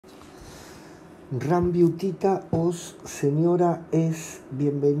RAMBEAUTY-T, señora, es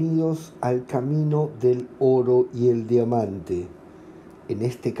bienvenidos al camino del oro y el diamante. En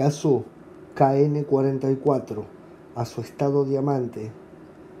este caso, KN-44, a su estado diamante.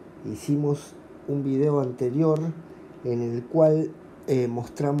 Hicimos un video anterior en el cual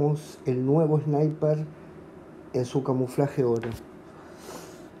mostramos el nuevo sniper en su camuflaje oro.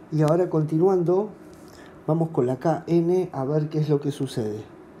 Y ahora continuando, vamos con la KN a ver qué es lo que sucede.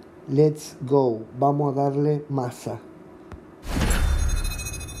 Let's go, vamos a darle masa.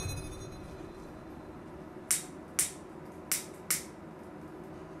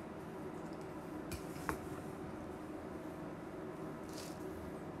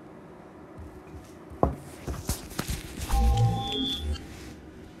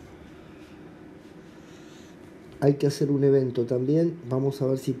 Hay que hacer un evento también. Vamos a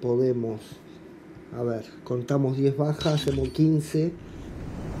ver si podemos. A ver, contamos 10 bajas, hacemos 15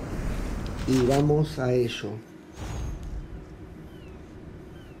 y vamos a ello.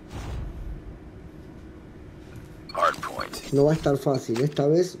 No va a estar fácil, esta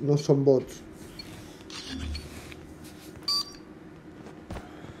vez no son bots.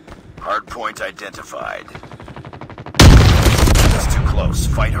 Hardpoint identified. That's too close.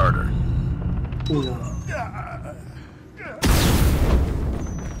 Fight harder. Uno.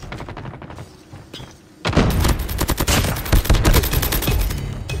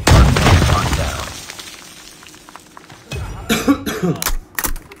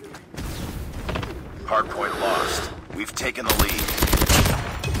 Hardpoint lost. We've taken the lead.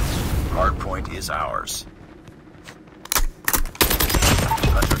 Hardpoint is ours.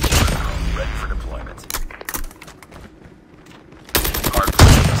 Hunter killer drone ready for deployment.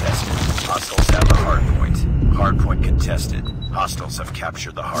 Hardpoint contested. Hostiles have the hardpoint. Hardpoint contested. Hostiles have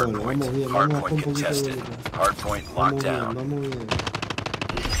captured the hardpoint. Hardpoint contested. Hardpoint locked down.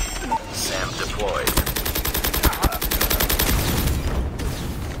 SAM deployed.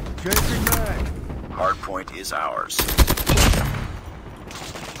 Changing mag. Hardpoint is ours.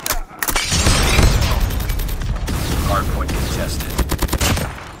 Hardpoint contested.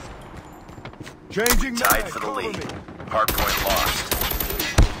 Changing mag. Tied for the lead. Hardpoint lost.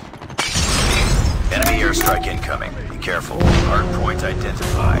 Enemy airstrike incoming. Be careful. Hardpoint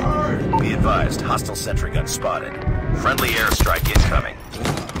identified. Be advised. Hostile sentry gun spotted. Friendly airstrike incoming.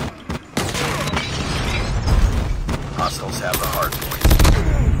 Hostiles have the hardpoint.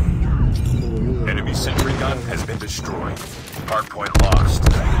 Enemy sentry gun has been destroyed. Hardpoint lost.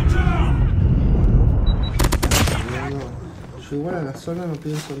 Yo igual a la zona no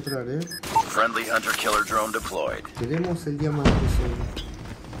pienso entrar, Friendly hunter killer drone deployed. Queremos el diamante solo.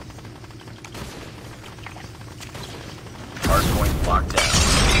 Hardpoint locked down.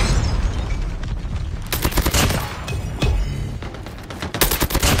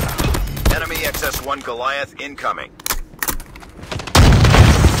 Enemy XS-1 Goliath incoming.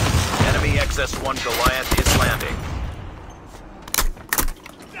 Enemy XS-1 Goliath is landing.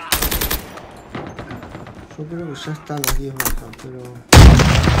 Yo creo que ya están las 10 bajas, pero...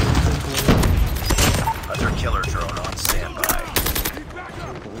 Hunter killer drone on standby.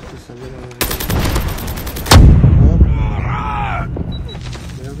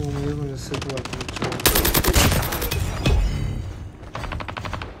 Mirá cómo me dio con el C4.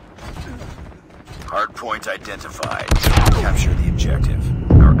 Hardpoint identified. Capture the objective.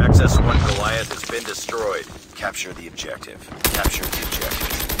 Our XS-1 Goliath has been destroyed. Capture the objective. Capture the objective.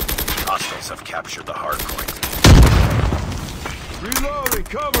 Hostiles have captured the hardpoint. Reloading,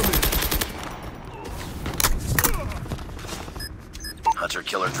 cover me. Hunter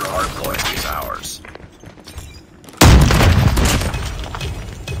killer drone hardpoint is ours.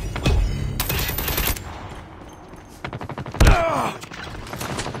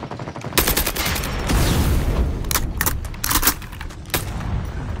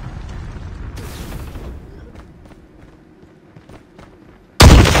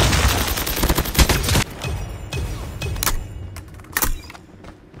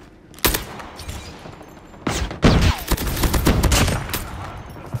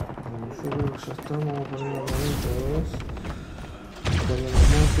 Ya estamos por el armamento 2. Cuando nos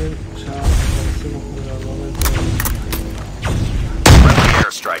maten, ya aparecemos con el armamento 2. Friendly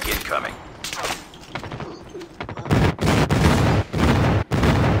airstrike incoming.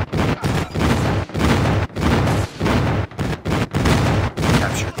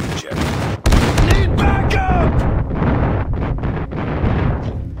 Capture the objective. Need backup.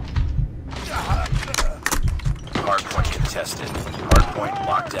 Hardpoint contested. Hardpoint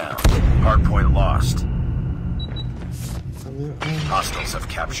locked down. Hardpoint lost. Hostiles have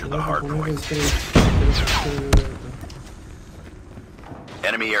captured the hardpoint.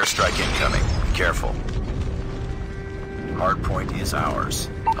 Enemy airstrike incoming. Be careful. Hardpoint is ours.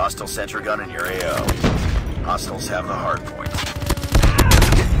 Hostile sentry gun in your AO. Hostiles have the hardpoint.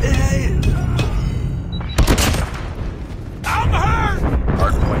 I'm hurt!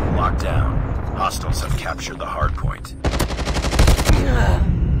 Hardpoint locked down. Hostiles have captured the hardpoint.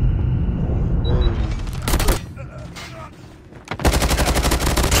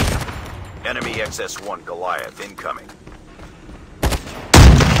 Enemy XS-1 Goliath incoming.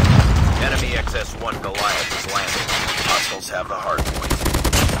 Enemy XS-1 Goliath is landing. Hostiles have the hardpoint.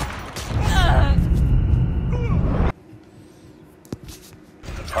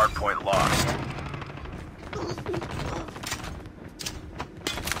 Hardpoint lost.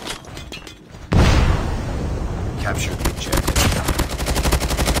 Capture the objective.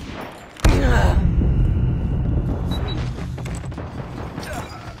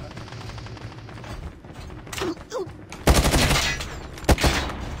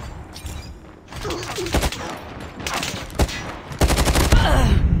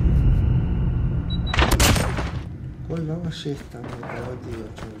 Pues la ballesta me acabó, tío,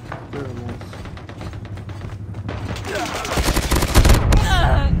 chaval. Qué hermoso.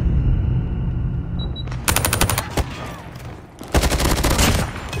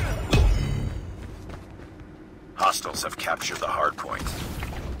 Hostiles have captured the hardpoint.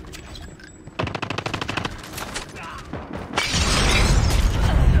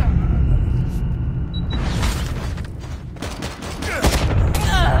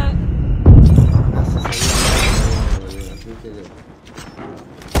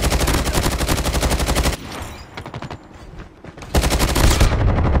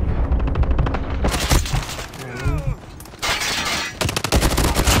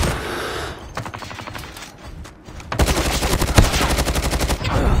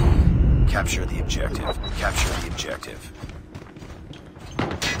 Capture the objective. Capture the objective.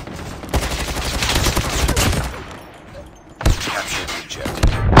 Capture the objective.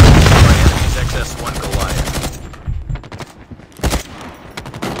 Our enemy's XS-1 Goliath.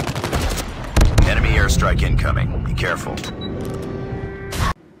 Enemy airstrike incoming. Be careful.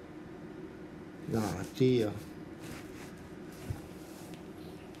 No, tío.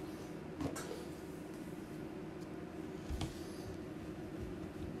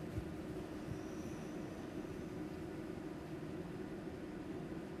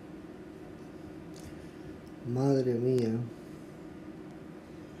 Madre mía.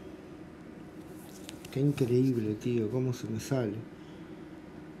 Qué increíble, tío, cómo se me sale.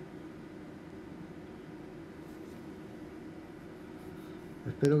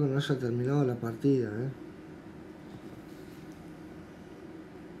 Espero que no haya terminado la partida,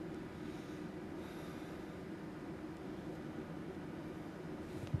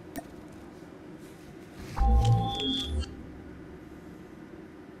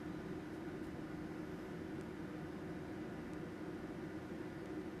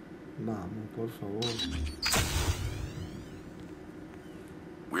 Vamos, por favor.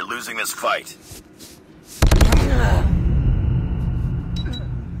 We're losing this fight.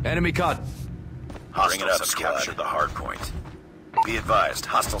 Enemy cut. Hostiles have captured the hard point. Be advised,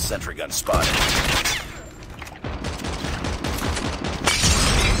 hostile sentry gun spotted.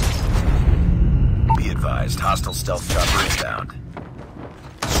 Be advised, hostile stealth chopper inbound.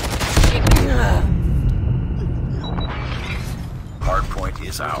 Hard point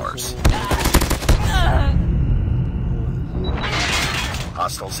is ours.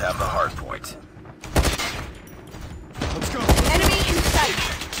 Hostiles have the hard point. Let's go. Enemy in sight.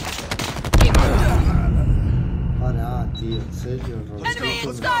 Pará, tío, en serio, Enemy in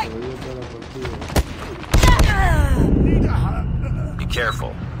Roberto, sight. me jodió toda la partida. Be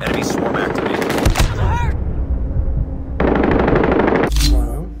careful. Enemy swarm activated.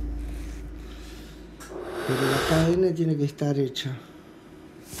 Bueno. Pero la KN tiene que estar hecha.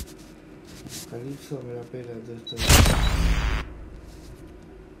 Calipso me la pela todo esto.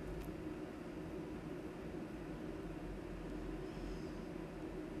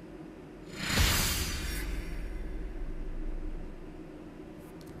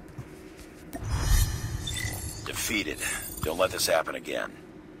 Defeated. Don't let this happen again.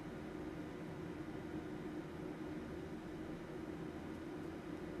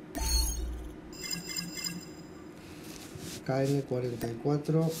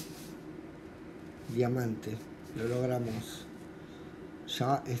 KN-44 diamante, lo logramos.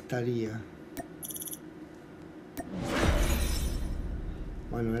 Ya estaría.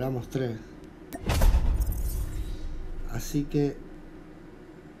 Bueno, éramos 3. Así que,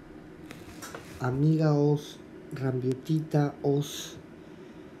 amiga os, Rambeautita os,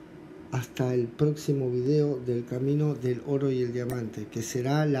 hasta el próximo video del camino del oro y el diamante, que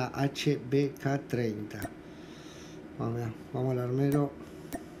será la HBK30. Vamos al armero.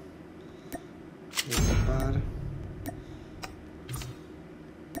 Equipar.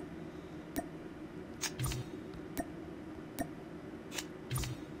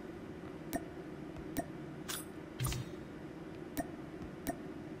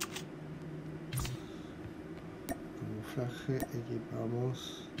 Camuflaje,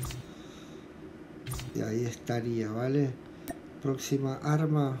 equipamos. Y ahí estaría, ¿vale? Próxima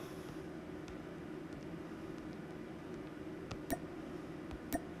arma.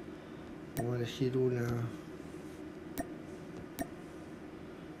 Vamos a elegir una.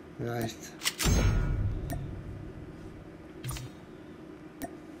 Mira esta.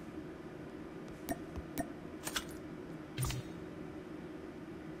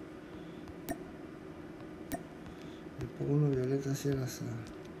 Le pongo uno violeta hacia el azar.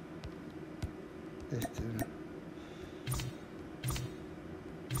 Este, ¿no?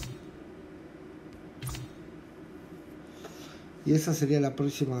 Y esa sería la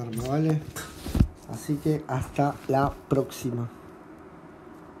próxima arma, ¿vale? Así que hasta la próxima.